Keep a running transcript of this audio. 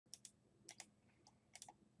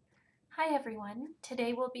Hi everyone.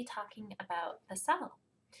 Today we'll be talking about the cell.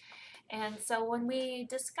 And so when we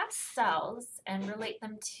discuss cells and relate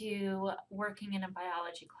them to working in a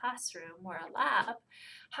biology classroom or a lab,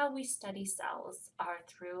 how we study cells are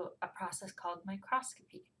through a process called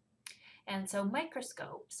microscopy. And so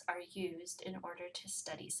microscopes are used in order to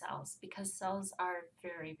study cells because cells are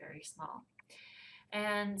very, very small.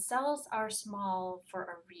 And cells are small for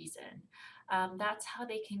a reason. That's how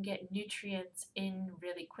they can get nutrients in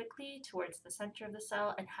really quickly towards the center of the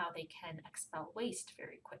cell and how they can expel waste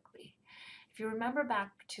very quickly. If you remember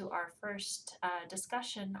back to our first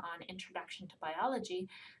discussion on Introduction to Biology,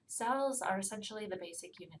 cells are essentially the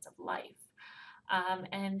basic units of life.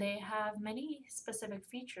 And they have many specific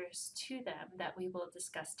features to them that we will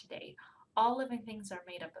discuss today. All living things are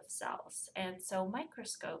made up of cells, and so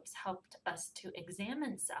microscopes helped us to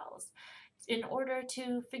examine cells in order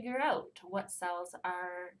to figure out what cells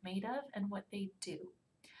are made of and what they do.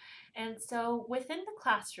 And so within the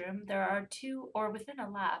classroom, there are within a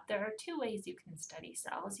lab, there are two ways you can study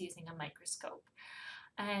cells using a microscope.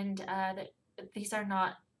 And these are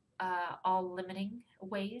not all limiting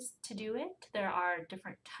ways to do it. There are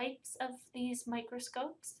different types of these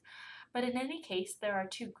microscopes, but in any case, there are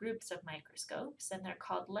two groups of microscopes, and they're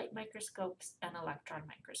called light microscopes and electron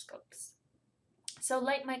microscopes. So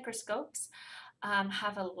light microscopes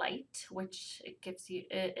have a light, which it gives you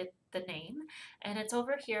the name, and it's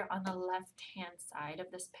over here on the left-hand side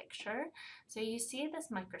of this picture. So you see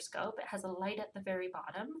this microscope, it has a light at the very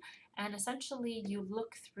bottom, and essentially you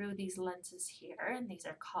look through these lenses here, and these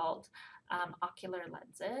are called ocular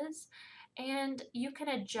lenses, and you can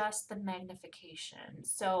adjust the magnification.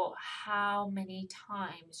 So how many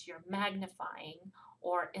times you're magnifying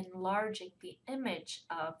or enlarging the image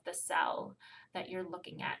of the cell that you're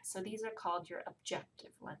looking at. So these are called your objective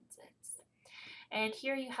lenses. And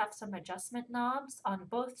here you have some adjustment knobs on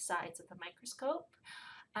both sides of the microscope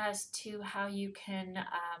as to how you can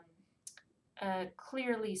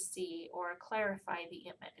clearly see or clarify the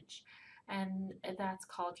image. And that's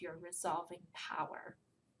called your resolving power.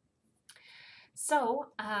 So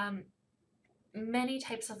many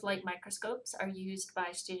types of light microscopes are used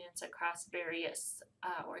by students across various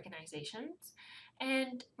organizations.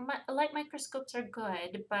 And light microscopes are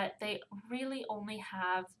good, but they really only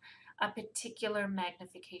have a particular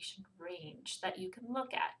magnification range that you can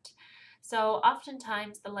look at. So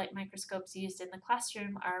oftentimes the light microscopes used in the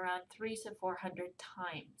classroom are around 300 to 400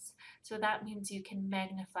 times. So that means you can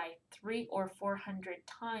magnify 300 or 400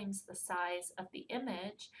 times the size of the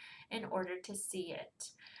image in order to see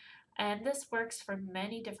it. And this works for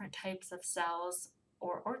many different types of cells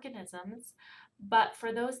or organisms, but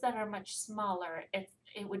for those that are much smaller, it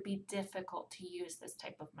would be difficult to use this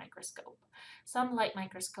type of microscope. Some light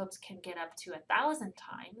microscopes can get up to 1,000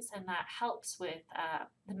 times, and that helps with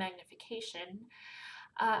the magnification.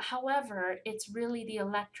 However, it's really the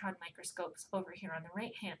electron microscopes over here on the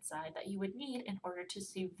right-hand side that you would need in order to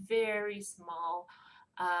see very small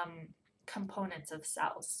components of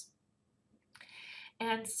cells.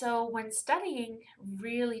 And so when studying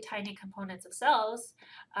really tiny components of cells,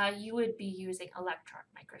 you would be using electron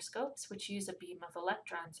microscopes, which use a beam of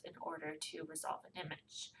electrons in order to resolve an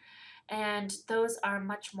image. And those are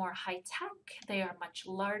much more high-tech, they are much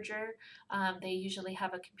larger, they usually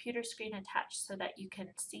have a computer screen attached so that you can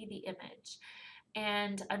see the image.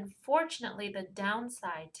 And unfortunately, the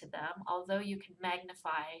downside to them, although you can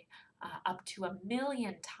magnify up to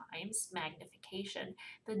 1,000,000 times magnification,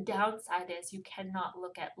 the downside is you cannot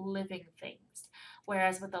look at living things.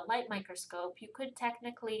 Whereas with a light microscope, you could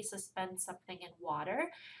technically suspend something in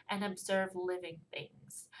water and observe living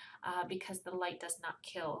things because the light does not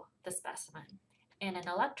kill the specimen. In an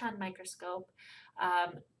electron microscope,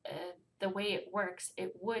 the way it works,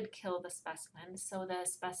 it would kill the specimen, so the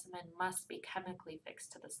specimen must be chemically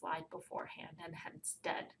fixed to the slide beforehand and hence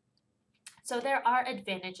dead. So there are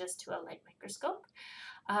advantages to a light microscope,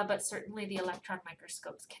 but certainly the electron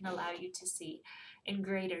microscopes can allow you to see in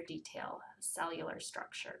greater detail cellular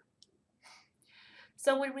structure.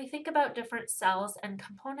 So when we think about different cells and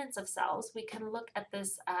components of cells, we can look at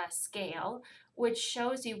this scale, which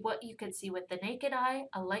shows you what you could see with the naked eye,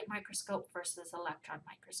 a light microscope versus electron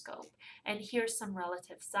microscope. And here's some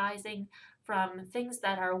relative sizing from things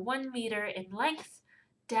that are 1 meter in length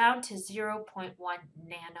down to 0.1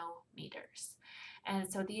 nanometers. And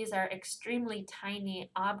so these are extremely tiny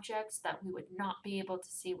objects that we would not be able to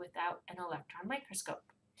see without an electron microscope.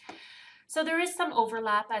 So there is some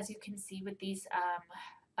overlap, as you can see, with these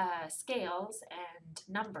scales and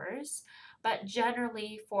numbers, But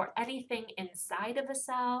generally, for anything inside of a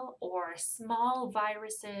cell or small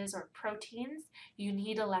viruses or proteins, you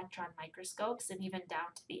need electron microscopes and even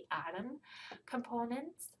down to the atom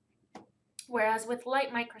components. Whereas with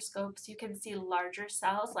light microscopes, you can see larger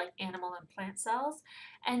cells like animal and plant cells,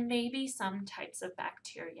 and maybe some types of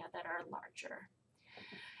bacteria that are larger.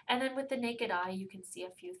 And then with the naked eye, you can see a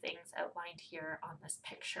few things outlined here on this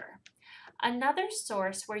picture. Another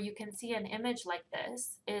source where you can see an image like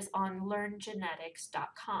this is on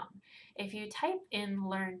learngenetics.com. If you type in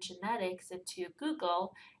Learn Genetics into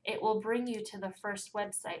Google, it will bring you to the first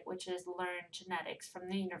website, which is Learn Genetics from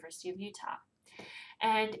the University of Utah.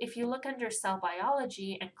 And if you look under cell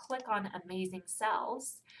biology and click on Amazing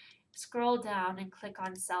Cells, scroll down and click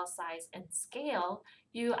on cell size and scale,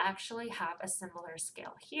 you actually have a similar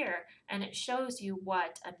scale here, and it shows you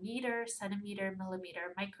what a meter, centimeter,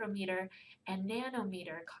 millimeter, micrometer, and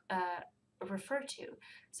nanometer refer to.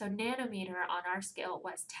 So nanometer on our scale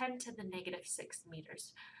was 10 to the negative 6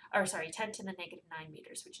 meters, or sorry, 10 to the negative 9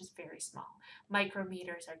 meters, which is very small.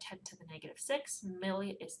 Micrometers are 10 to the negative 6,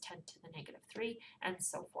 milli is 10 to the negative 3, and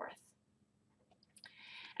so forth.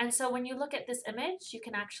 And so when you look at this image, you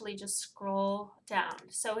can actually just scroll down.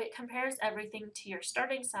 So it compares everything to your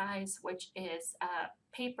starting size, which is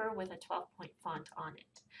paper with a 12-point font on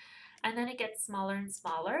it. And then it gets smaller and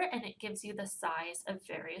smaller, and it gives you the size of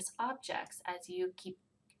various objects as you keep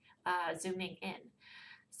zooming in.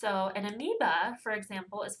 So an amoeba, for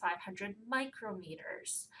example, is 500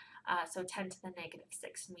 micrometers, so 10 to the negative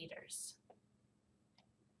 6 meters.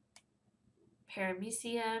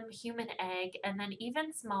 Paramecium, human egg, and then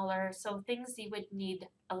even smaller, so things you would need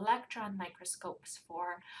electron microscopes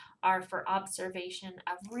for are for observation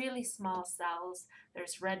of really small cells.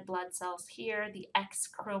 There's red blood cells here, the X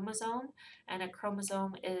chromosome, and a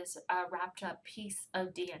chromosome is a wrapped up piece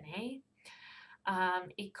of DNA.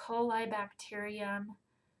 E. coli bacterium,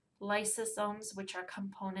 lysosomes, which are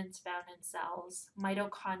components found in cells,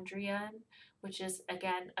 mitochondria, which is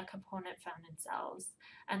again a component found in cells,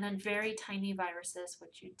 and then very tiny viruses,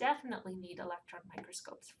 which you definitely need electron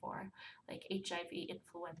microscopes for, like HIV,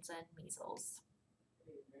 influenza, and measles.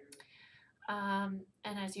 And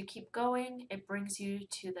as you keep going, it brings you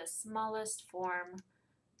to the smallest form,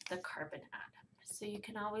 the carbon atom. So you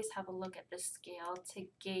can always have a look at the scale to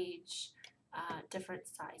gauge different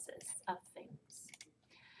sizes of things.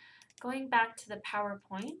 Going back to the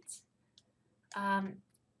PowerPoint,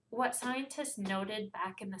 what scientists noted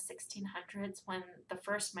back in the 1600s when the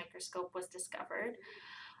first microscope was discovered,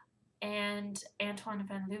 and Antoine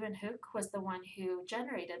van Leeuwenhoek was the one who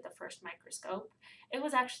generated the first microscope, it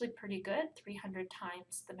was actually pretty good, 300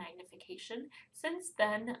 times the magnification. Since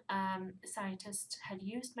then, scientists had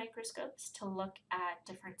used microscopes to look at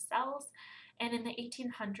different cells, and in the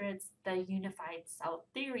 1800s, the unified cell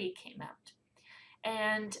theory came out.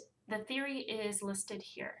 And the theory is listed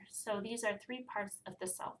here. So these are 3 parts of the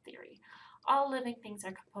cell theory. All living things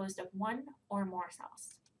are composed of 1 or more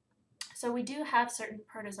cells. So we do have certain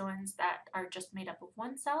protozoans that are just made up of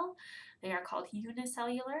 1 cell. They are called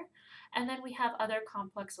unicellular. And then we have other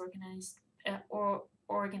complex organisms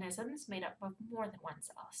made up of more than 1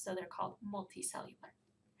 cell. So they're called multicellular.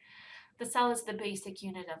 The cell is the basic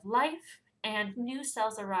unit of life, and new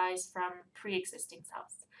cells arise from pre-existing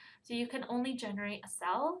cells. So you can only generate a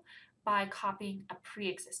cell by copying a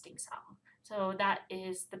pre-existing cell. So that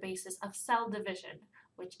is the basis of cell division,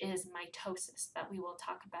 which is mitosis that we will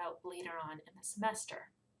talk about later on in the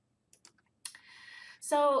semester.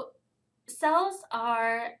 So cells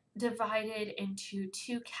are divided into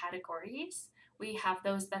 2 categories. We have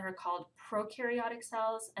those that are called prokaryotic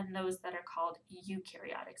cells and those that are called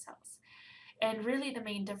eukaryotic cells. And really the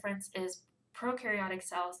main difference is prokaryotic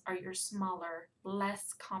cells are your smaller,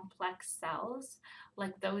 less complex cells,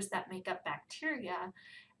 like those that make up bacteria,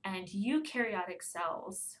 and eukaryotic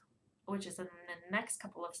cells, which is in the next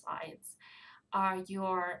couple of slides, are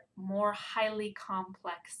your more highly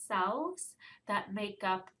complex cells that make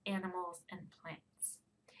up animals and plants.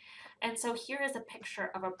 And so here is a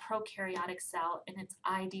picture of a prokaryotic cell in its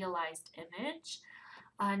idealized image.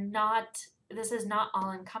 This is not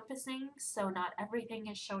all-encompassing, so not everything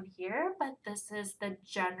is shown here, but this is the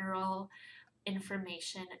general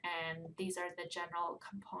information, and these are the general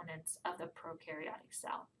components of the prokaryotic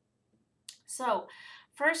cell. So,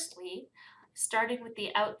 firstly, starting with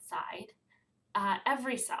the outside,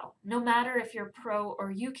 every cell, no matter if you're pro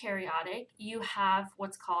or eukaryotic, you have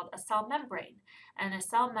what's called a cell membrane. And a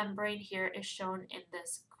cell membrane here is shown in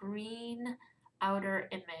this green outer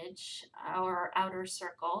image or outer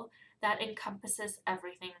circle that encompasses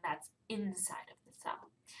everything that's inside of the cell.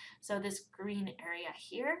 So this green area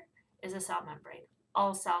here is a cell membrane.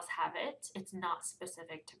 all cells have it. It's not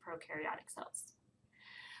specific to prokaryotic cells.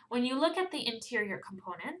 When you look at the interior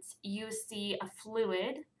components, you see a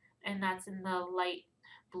fluid, and that's in the light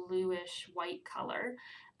bluish white color,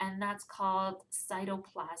 and that's called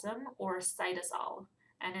cytoplasm or cytosol.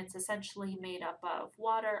 And it's essentially made up of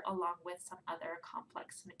water along with some other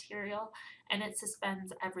complex material, and it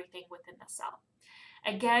suspends everything within the cell.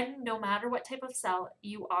 Again, no matter what type of cell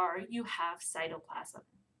you are, you have cytoplasm.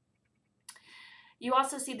 You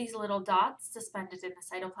also see these little dots suspended in the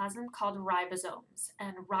cytoplasm called ribosomes.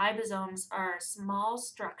 And ribosomes are small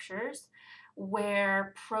structures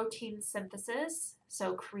where protein synthesis,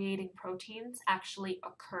 so creating proteins, actually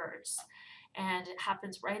occurs. And it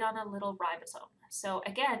happens right on a little ribosome. So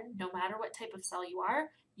again, no matter what type of cell you are,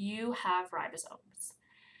 you have ribosomes.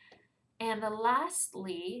 And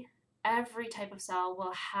lastly, every type of cell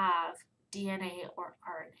will have DNA or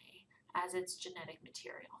RNA as its genetic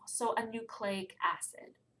material, so a nucleic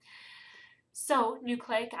acid. So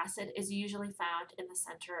nucleic acid is usually found in the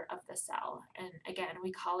center of the cell, and again,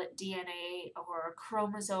 we call it DNA or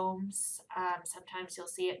chromosomes. Sometimes you'll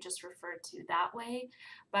see it just referred to that way,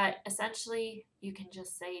 but essentially you can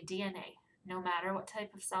just say DNA. No matter what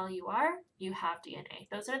type of cell you are, you have DNA.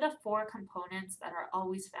 Those are the 4 components that are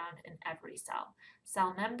always found in every cell: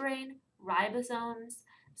 cell membrane, ribosomes,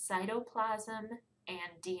 cytoplasm,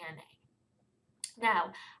 and DNA.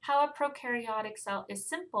 Now, how a prokaryotic cell is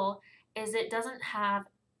simple is it doesn't have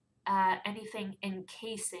anything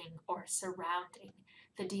encasing or surrounding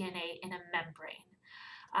the DNA in a membrane.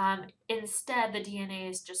 Instead, the DNA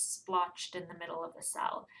is just splotched in the middle of the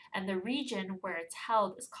cell, and the region where it's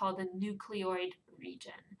held is called the nucleoid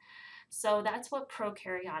region. So that's what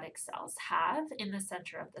prokaryotic cells have in the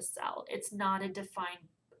center of the cell. It's not a defined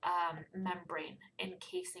membrane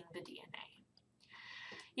encasing the DNA.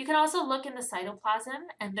 You can also look in the cytoplasm,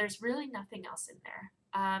 and there's really nothing else in there,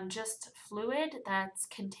 just fluid that's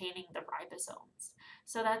containing the ribosomes.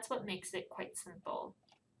 So that's what makes it quite simple.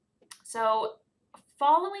 So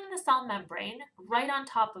following the cell membrane, right on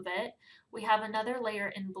top of it, we have another layer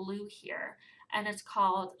in blue here, and it's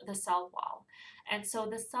called the cell wall. And so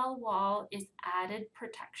the cell wall is added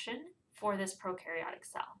protection for this prokaryotic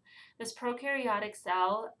cell. This prokaryotic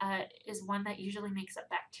cell is one that usually makes up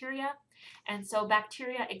bacteria. And so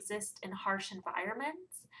bacteria exist in harsh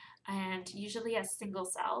environments and usually as single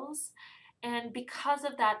cells. And because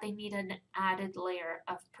of that, they need an added layer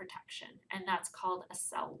of protection, and that's called a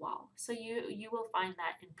cell wall. So you will find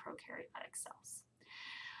that in prokaryotic cells.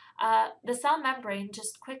 The cell membrane,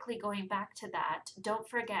 just quickly going back to that, don't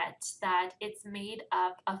forget that it's made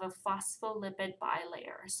up of a phospholipid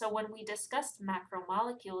bilayer. So when we discussed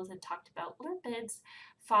macromolecules and talked about lipids,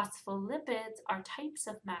 phospholipids are types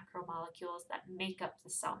of macromolecules that make up the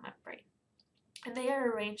cell membrane. And they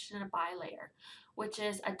are arranged in a bilayer, which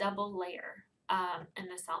is a double layer in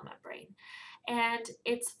the cell membrane. And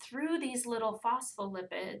it's through these little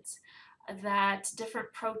phospholipids that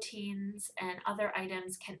different proteins and other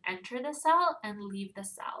items can enter the cell and leave the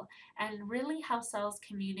cell, and really how cells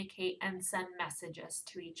communicate and send messages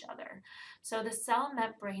to each other. So the cell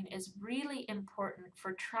membrane is really important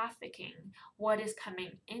for trafficking what is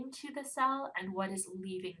coming into the cell and what is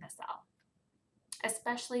leaving the cell,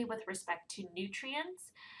 especially with respect to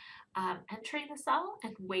nutrients entering the cell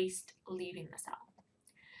and waste leaving the cell.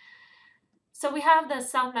 So we have the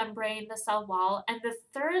cell membrane, the cell wall, and the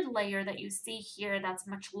third layer that you see here that's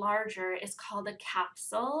much larger is called a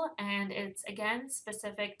capsule, and it's again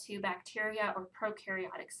specific to bacteria or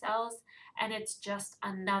prokaryotic cells, and it's just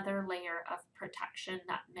another layer of protection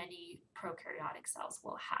that many prokaryotic cells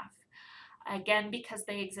will have. Again, because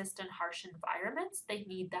they exist in harsh environments, they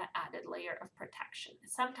need that added layer of protection.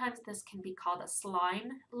 Sometimes this can be called a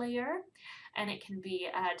slime layer, and it can be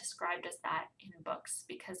described as that in books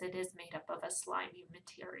because it is made up of a slimy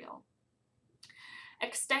material.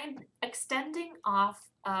 Extending off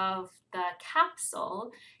of the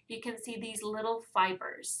capsule, you can see these little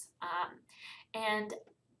fibers. And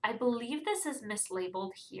I believe this is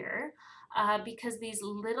mislabeled here because these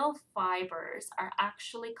little fibers are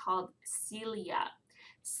actually called cilia,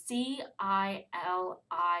 C-I-L-I-A.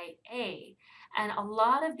 And a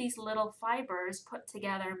lot of these little fibers put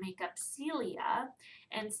together make up cilia,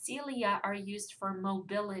 and cilia are used for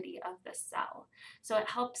mobility of the cell. So it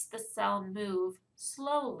helps the cell move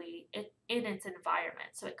slowly in its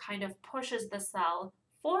environment. So it kind of pushes the cell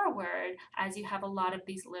forward as you have a lot of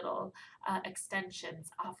these little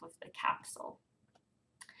extensions off of the capsule.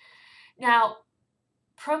 Now,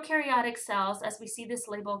 prokaryotic cells, as we see this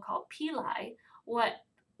label called pili, what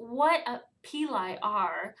pili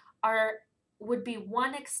are would be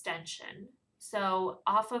one extension. So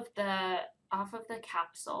off of the off of the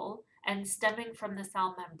capsule and stemming from the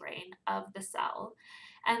cell membrane of the cell.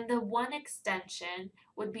 And the one extension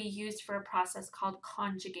would be used for a process called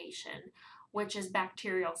conjugation, which is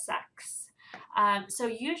bacterial sex. So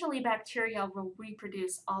usually bacteria will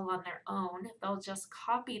reproduce all on their own. They'll just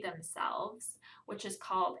copy themselves, which is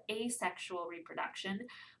called asexual reproduction.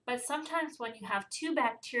 But sometimes when you have two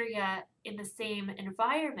bacteria in the same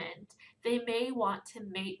environment, they may want to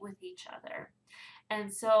mate with each other.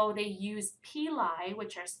 And so they use pili,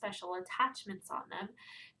 which are special attachments on them,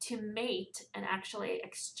 to mate and actually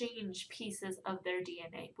exchange pieces of their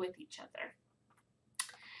DNA with each other.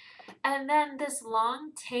 And then this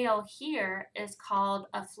long tail here is called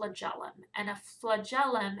a flagellum. And a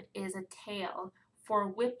flagellum is a tail for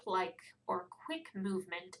whip-like or quick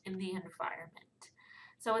movement in the environment.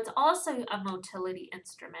 So it's also a motility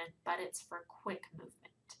instrument, but it's for quick movement.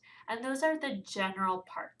 And those are the general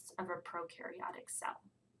parts of a prokaryotic cell.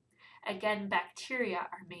 Again, bacteria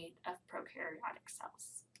are made of prokaryotic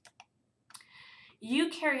cells.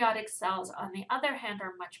 Eukaryotic cells, on the other hand,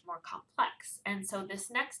 are much more complex. And so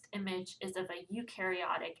this next image is of a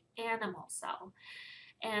eukaryotic animal cell.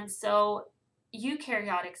 And so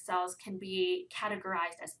eukaryotic cells can be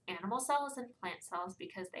categorized as animal cells and plant cells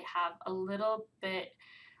because they have a little bit,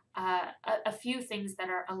 a few things that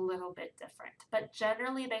are a little bit different. But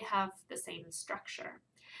generally, they have the same structure.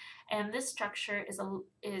 And this structure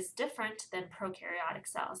is different than prokaryotic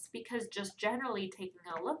cells because just generally taking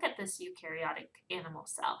a look at this eukaryotic animal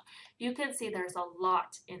cell, you can see there's a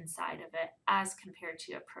lot inside of it as compared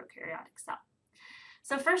to a prokaryotic cell.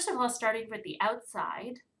 So first of all, starting with the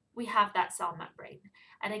outside, we have that cell membrane.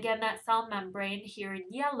 And again, that cell membrane here in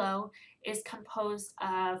yellow is composed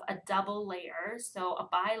of a double layer, so a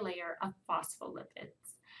bilayer of phospholipids.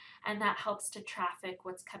 And that helps to traffic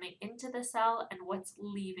what's coming into the cell and what's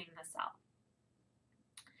leaving the cell.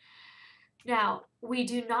 Now, we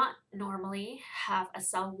do not normally have a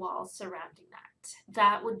cell wall surrounding that.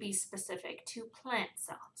 That would be specific to plant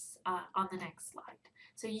cells on the next slide.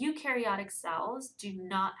 So eukaryotic cells do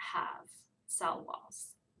not have cell walls.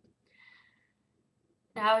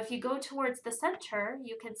 Now, if you go towards the center,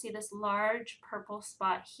 you can see this large purple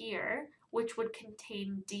spot here, which would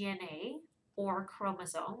contain DNA or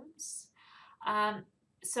chromosomes.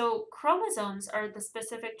 So chromosomes are the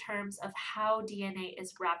specific terms of how DNA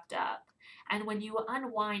is wrapped up. And when you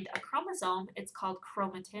unwind a chromosome, it's called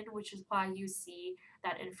chromatin, which is why you see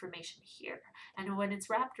that information here. And when it's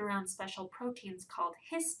wrapped around special proteins called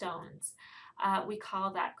histones, we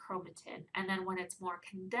call that chromatin. And then when it's more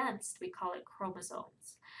condensed, we call it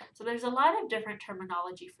chromosomes. So there's a lot of different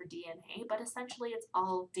terminology for DNA, but essentially it's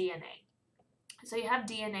all DNA. So you have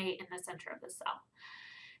DNA in the center of the cell.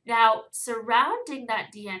 Now, surrounding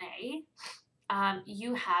that DNA,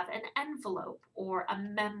 you have an envelope or a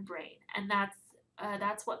membrane, and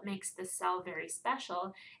that's what makes the cell very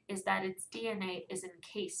special, is that its DNA is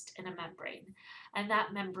encased in a membrane, and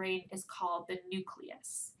that membrane is called the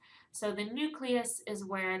nucleus. So the nucleus is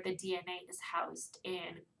where the DNA is housed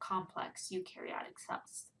in complex eukaryotic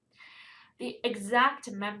cells. The exact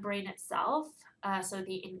membrane itself, so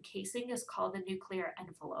the encasing, is called the nuclear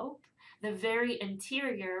envelope. The very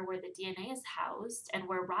interior where the DNA is housed and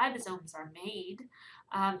where ribosomes are made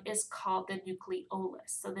is called the nucleolus.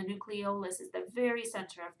 So the nucleolus is the very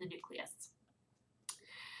center of the nucleus.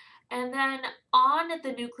 And then on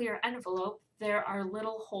the nuclear envelope, there are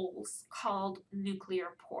little holes called nuclear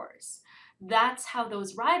pores. That's how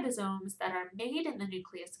those ribosomes that are made in the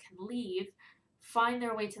nucleus can leave, find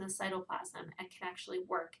their way to the cytoplasm, and can actually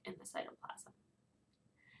work in the cytoplasm.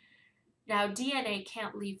 Now, DNA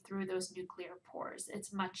can't leave through those nuclear pores.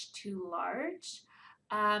 It's much too large.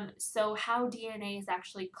 So how DNA is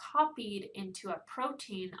actually copied into a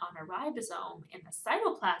protein on a ribosome in the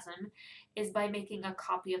cytoplasm is by making a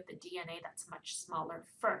copy of the DNA that's much smaller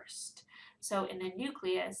first. So in the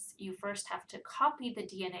nucleus, you first have to copy the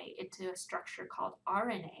DNA into a structure called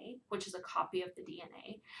RNA, which is a copy of the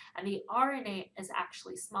DNA. And the RNA is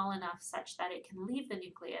actually small enough such that it can leave the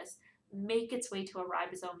nucleus, make its way to a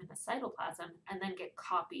ribosome in the cytoplasm, and then get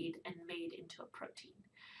copied and made into a protein.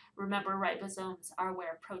 Remember, ribosomes are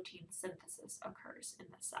where protein synthesis occurs in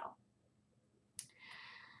the cell.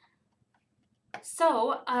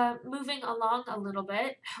 So moving along a little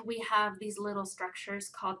bit, we have these little structures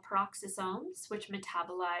called peroxisomes, which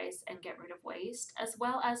metabolize and get rid of waste, as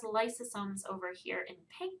well as lysosomes over here in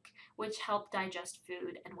pink, which help digest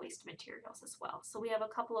food and waste materials as well. So we have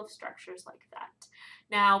a couple of structures like that.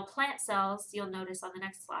 Now, plant cells, you'll notice on the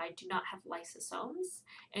next slide, do not have lysosomes.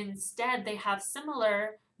 Instead, they have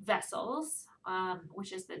similar vessels,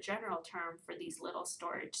 which is the general term for these little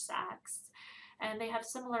storage sacs. and they have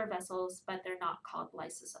similar vessels, but they're not called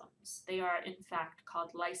lysosomes. They are, in fact,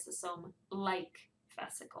 called lysosome-like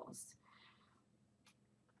vesicles.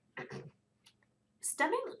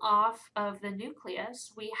 Stemming off of the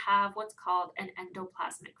nucleus, we have what's called an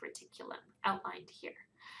endoplasmic reticulum outlined here.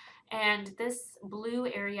 And this blue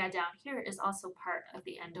area down here is also part of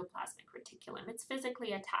the endoplasmic reticulum. It's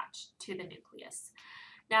physically attached to the nucleus.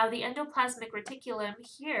 Now, the endoplasmic reticulum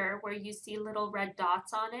here, where you see little red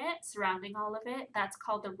dots on it surrounding all of it, that's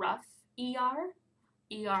called the rough ER,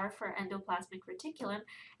 ER for endoplasmic reticulum.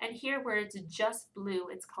 And here, where it's just blue,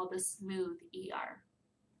 it's called the smooth ER.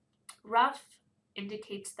 Rough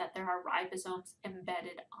indicates that there are ribosomes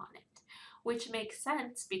embedded on it, which makes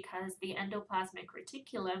sense because the endoplasmic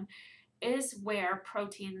reticulum is where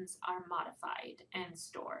proteins are modified and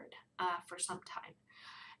stored for some time.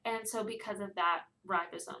 And so because of that,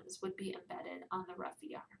 ribosomes would be embedded on the rough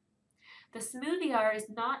ER. The smooth ER is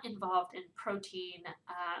not involved in protein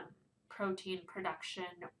production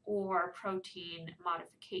or protein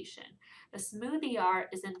modification. The smooth ER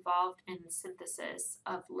is involved in synthesis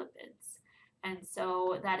of lipids. And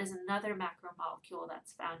so that is another macromolecule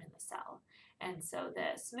that's found in the cell. And so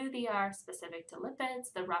the smooth ER is specific to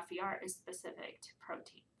lipids, the rough ER is specific to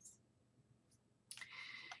proteins.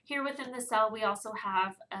 Here within the cell, we also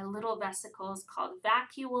have little vesicles called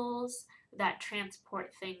vacuoles that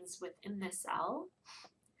transport things within the cell.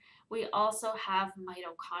 We also have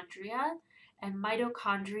mitochondria, and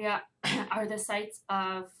mitochondria are the sites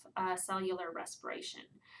of cellular respiration.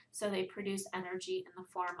 So they produce energy in the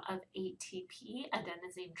form of ATP,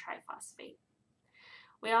 adenosine triphosphate.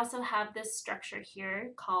 We also have this structure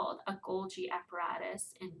here called a Golgi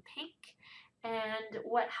apparatus in pink. And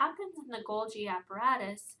what happens in the Golgi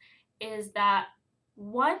apparatus is that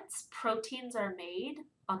once proteins are made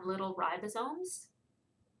on little ribosomes,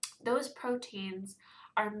 those proteins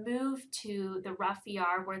are moved to the rough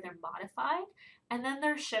ER where they're modified, and then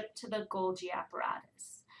they're shipped to the Golgi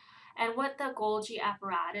apparatus. And what the Golgi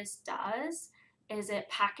apparatus does is it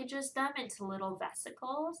packages them into little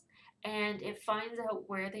vesicles, and it finds out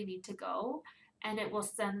where they need to go, and it will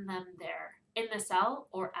send them there in the cell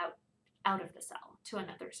or out of the cell to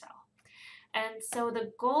another cell. And so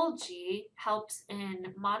the Golgi helps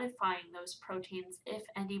in modifying those proteins if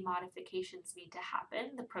any modifications need to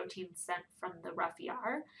happen, the proteins sent from the rough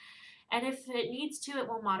ER. And if it needs to, it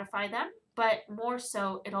will modify them, but more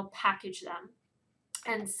so, it'll package them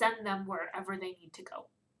and send them wherever they need to go.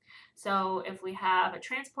 So if we have a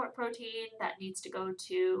transport protein that needs to go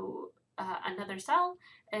to another cell,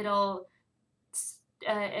 it'll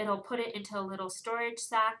put it into a little storage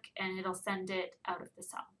sac and it'll send it out of the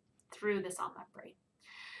cell through the cell membrane.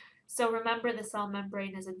 So remember, the cell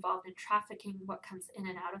membrane is involved in trafficking what comes in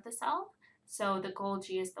and out of the cell. So the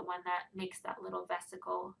Golgi is the one that makes that little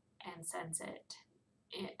vesicle and sends it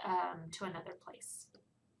to another place.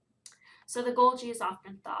 So the Golgi is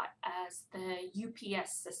often thought as the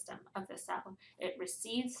UPS system of the cell. It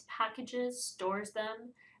receives packages, stores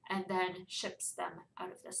them, and then ships them out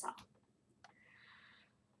of the cell.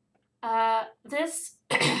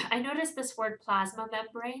 I noticed this word plasma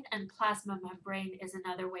membrane, and plasma membrane is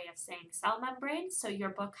another way of saying cell membrane. So your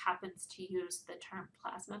book happens to use the term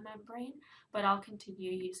plasma membrane, but I'll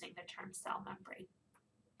continue using the term cell membrane.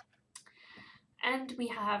 And we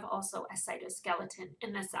have also a cytoskeleton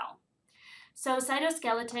in the cell. So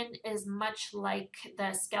cytoskeleton is much like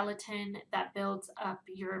the skeleton that builds up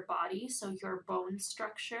your body, so your bone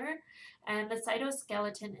structure. And the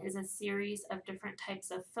cytoskeleton is a series of different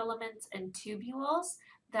types of filaments and tubules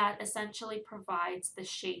that essentially provides the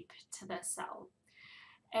shape to the cell.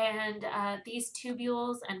 And these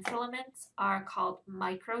tubules and filaments are called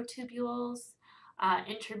microtubules,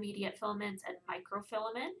 intermediate filaments, and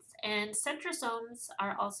microfilaments. And centrosomes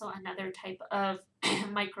are also another type of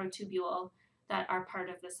microtubule that are part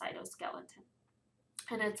of the cytoskeleton.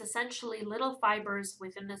 And it's essentially little fibers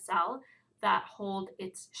within the cell that hold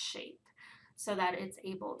its shape so that it's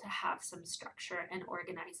able to have some structure and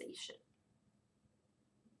organization.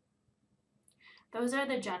 Those are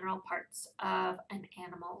the general parts of an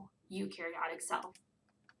animal eukaryotic cell.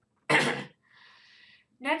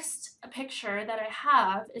 Next, a picture that I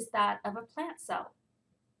have is that of a plant cell.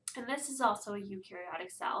 And this is also a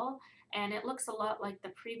eukaryotic cell, and it looks a lot like the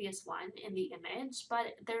previous one in the image,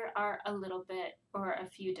 but there are a little bit or a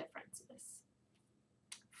few differences.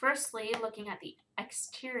 Firstly, looking at the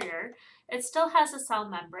exterior, it still has a cell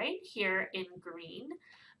membrane here in green,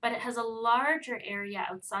 but it has a larger area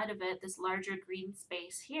outside of it, this larger green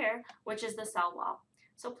space here, which is the cell wall.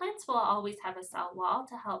 So plants will always have a cell wall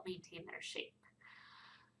to help maintain their shape.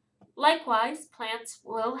 Likewise, plants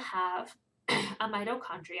will have a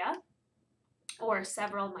mitochondria, or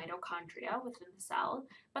several mitochondria within the cell,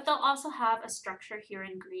 but they'll also have a structure here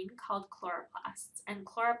in green called chloroplasts, and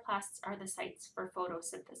chloroplasts are the sites for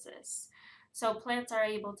photosynthesis. So plants are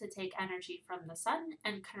able to take energy from the sun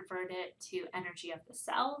and convert it to energy of the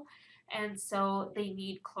cell, and so they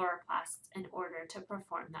need chloroplasts in order to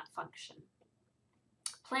perform that function.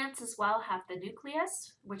 Plants as well have the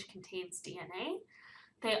nucleus, which contains DNA.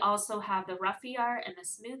 They also have the rough ER and the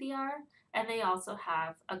smooth ER, and they also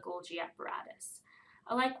have a Golgi apparatus.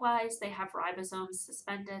 Likewise, they have ribosomes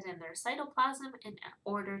suspended in their cytoplasm in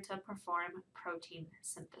order to perform protein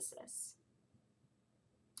synthesis.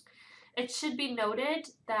 It should be noted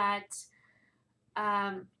that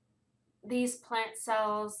these plant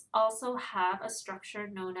cells also have a structure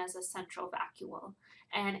known as a central vacuole,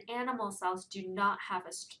 and animal cells do not have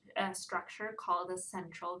a structure called a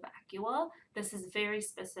central vacuole. This is very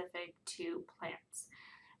specific to plants.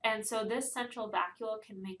 And so this central vacuole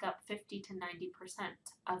can make up 50 to 90%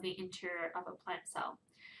 of the interior of a plant cell.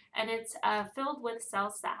 And it's filled with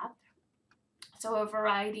cell sap, so a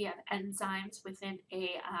variety of enzymes within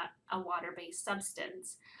a water-based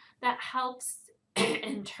substance that helps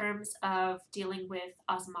in terms of dealing with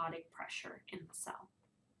osmotic pressure in the cell.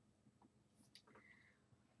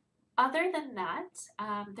 Other than that,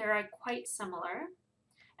 they are quite similar.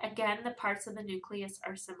 Again, the parts of the nucleus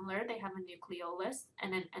are similar. They have a nucleolus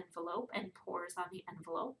and an envelope and pores on the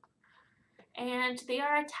envelope. And they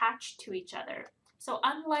are attached to each other. So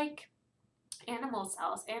unlike animal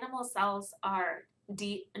cells are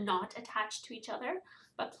not attached to each other,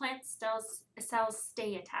 but plant cells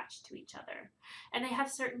stay attached to each other. And they have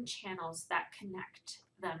certain channels that connect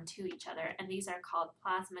them to each other, and these are called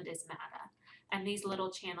plasmodesmata. And these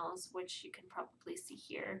little channels, which you can probably see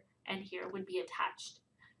here and here, would be attached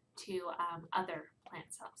to other plant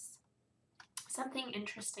cells. Something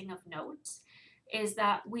interesting of note is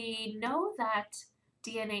that we know that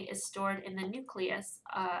DNA is stored in the nucleus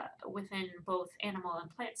within both animal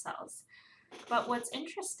and plant cells. But what's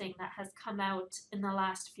interesting that has come out in the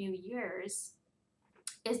last few years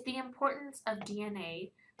is the importance of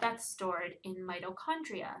DNA that's stored in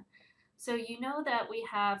mitochondria. So you know that we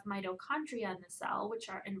have mitochondria in the cell, which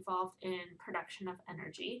are involved in production of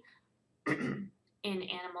energy in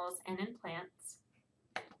animals and in plants.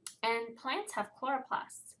 And plants have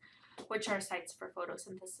chloroplasts, which are sites for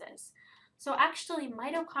photosynthesis. So actually,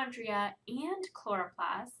 mitochondria and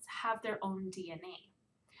chloroplasts have their own DNA.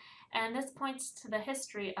 And this points to the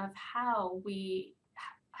history of how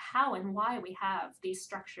and why we have these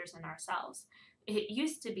structures in our cells. It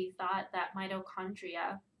used to be thought that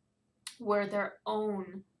mitochondria were their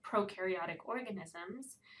own prokaryotic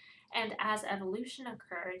organisms, and as evolution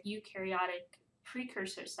occurred, eukaryotic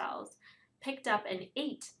precursor cells picked up and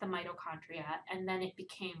ate the mitochondria, and then it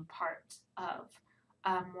became part of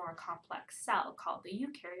a more complex cell called the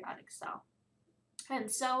eukaryotic cell.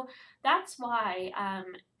 And so that's why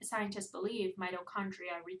scientists believe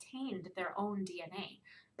mitochondria retained their own DNA.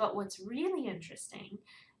 But what's really interesting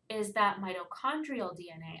is that mitochondrial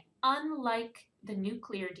DNA, unlike the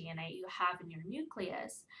nuclear DNA you have in your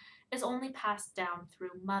nucleus, is only passed down through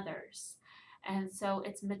mothers. And so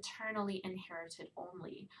it's maternally inherited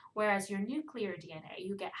only, whereas your nuclear DNA,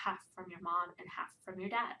 you get half from your mom and half from your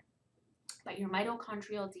dad. But your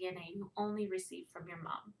mitochondrial DNA, you only receive from your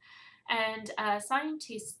mom. And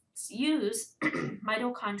scientists use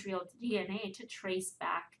mitochondrial DNA to trace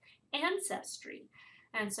back ancestry.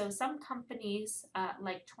 And so some companies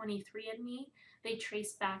like 23andMe, they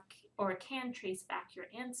trace back or can trace back your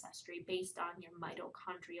ancestry based on your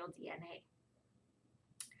mitochondrial DNA.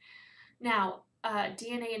 Now,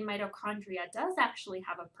 DNA in mitochondria does actually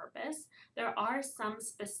have a purpose. There are some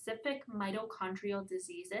specific mitochondrial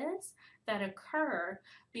diseases that occur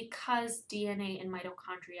because DNA in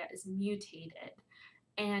mitochondria is mutated.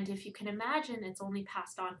 And if you can imagine, it's only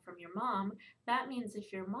passed on from your mom. That means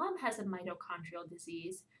if your mom has a mitochondrial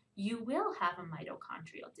disease, you will have a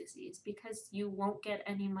mitochondrial disease because you won't get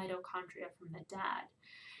any mitochondria from the dad.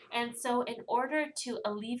 And so in order to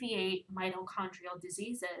alleviate mitochondrial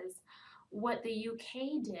diseases, what the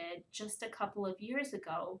UK did just a couple of years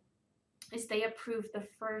ago is they approved the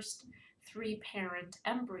first 3-parent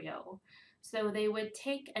embryo. So they would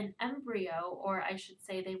take an embryo, or I should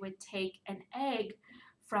say they would take an egg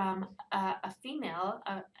from a female,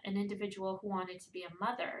 an individual who wanted to be a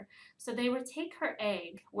mother. So they would take her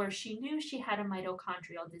egg where she knew she had a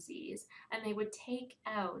mitochondrial disease, and they would take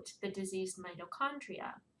out the diseased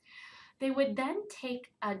mitochondria. They would then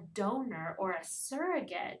take a donor or a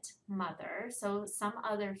surrogate mother, so some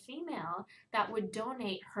other female, that would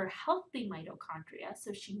donate her healthy mitochondria,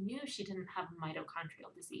 so she knew she didn't have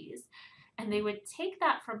mitochondrial disease, and they would take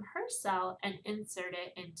that from her cell and insert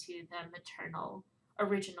it into the maternal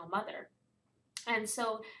original mother. And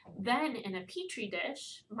so then in a petri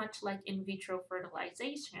dish, much like in vitro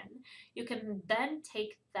fertilization, you can then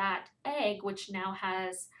take that egg, which now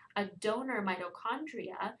has a donor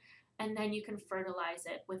mitochondria, and then you can fertilize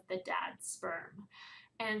it with the dad's sperm.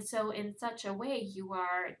 And so in such a way, you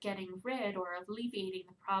are getting rid or alleviating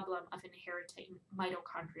the problem of inheriting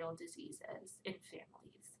mitochondrial diseases in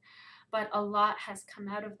families. But a lot has come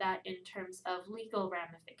out of that in terms of legal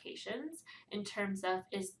ramifications, in terms of,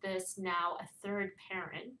 is this now a third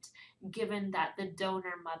parent, given that the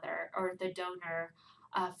donor mother or the donor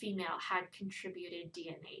female had contributed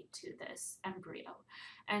DNA to this embryo.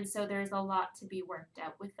 And so there's a lot to be worked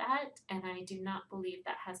out with that, and I do not believe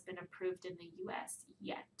that has been approved in the US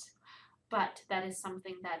yet. But that is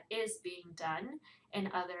something that is being done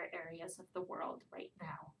in other areas of the world right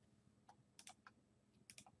now.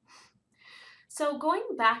 So going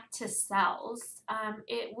back to cells,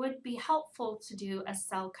 it would be helpful to do a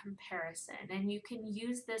cell comparison, and you can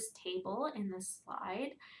use this table in the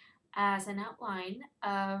slide as an outline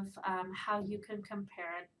of how you can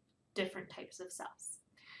compare different types of cells.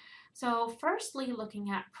 So firstly, looking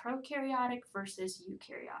at prokaryotic versus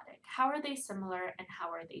eukaryotic. How are they similar and how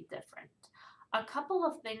are they different? A couple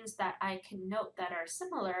of things that I can note that are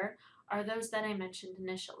similar are those that I mentioned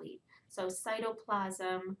initially. So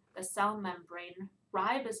cytoplasm, the cell membrane,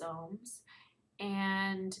 ribosomes,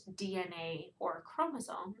 and DNA or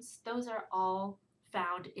chromosomes, those are all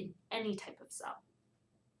found in any type of cell.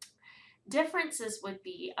 Differences would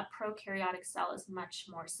be a prokaryotic cell is much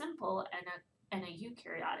more simple and a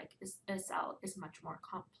eukaryotic cell is much more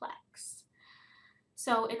complex.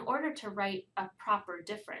 So in order to write a proper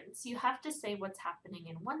difference, you have to say what's happening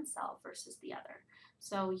in one cell versus the other.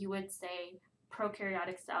 So you would say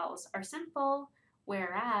prokaryotic cells are simple,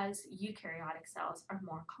 whereas eukaryotic cells are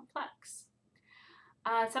more complex.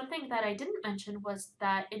 Something that I didn't mention was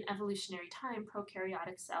that in evolutionary time,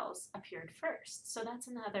 prokaryotic cells appeared first. So that's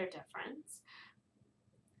another difference,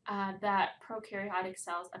 that prokaryotic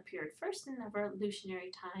cells appeared first in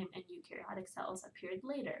evolutionary time and eukaryotic cells appeared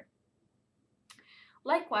later.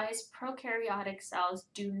 Likewise, prokaryotic cells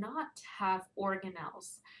do not have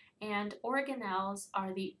organelles, and organelles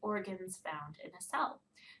are the organs found in a cell.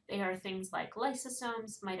 They are things like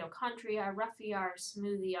lysosomes, mitochondria, rough ER,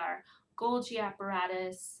 smooth ER, Golgi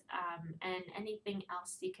apparatus, and anything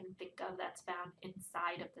else you can think of that's found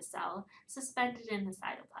inside of the cell, suspended in the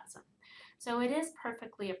cytoplasm. So it is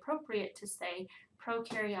perfectly appropriate to say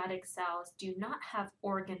prokaryotic cells do not have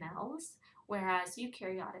organelles, whereas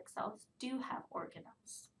eukaryotic cells do have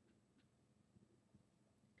organelles.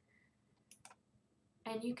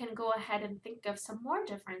 And you can go ahead and think of some more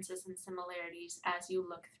differences and similarities as you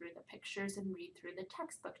look through the pictures and read through the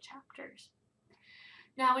textbook chapters.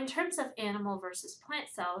 Now, in terms of animal versus plant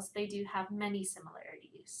cells, they do have many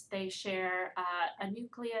similarities. They share a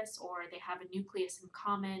nucleus, or they have a nucleus in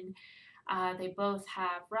common. They both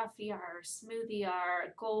have rough ER, smooth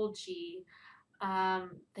ER, Golgi.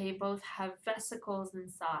 They both have vesicles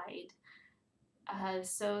inside.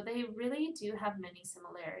 So they really do have many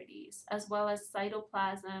similarities, as well as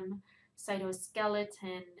cytoplasm,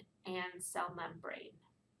 cytoskeleton, and cell membrane.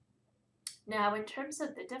 Now, in terms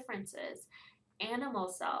of the differences, animal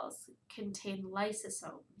cells contain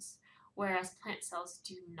lysosomes, whereas plant cells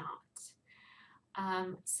do not.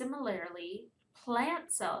 Similarly,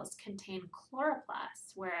 plant cells contain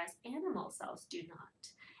chloroplasts, whereas animal cells do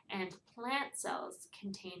not. And plant cells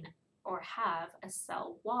contain or have a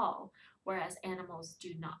cell wall, whereas animals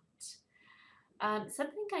do not.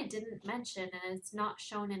 Something I didn't mention, and it's not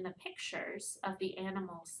shown in the pictures of the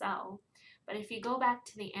animal cell, but if you go back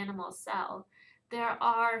to the animal cell, there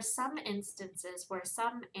are some instances where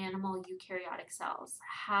some animal eukaryotic cells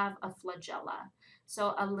have a flagella,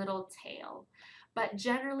 so a little tail, but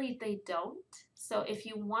generally they don't. So if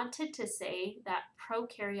you wanted to say that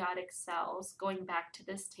prokaryotic cells, going back to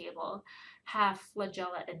this table, have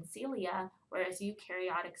flagella and cilia, whereas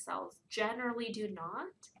eukaryotic cells generally do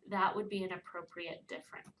not, that would be an appropriate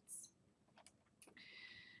difference.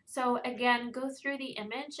 So again, go through the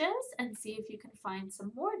images and see if you can find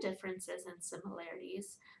some more differences and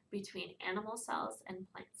similarities between animal cells and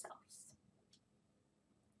plant cells.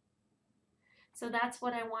 So that's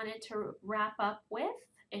what I wanted to wrap up with.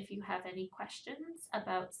 If you have any questions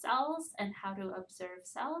about cells and how to observe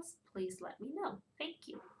cells, please let me know. Thank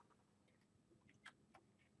you.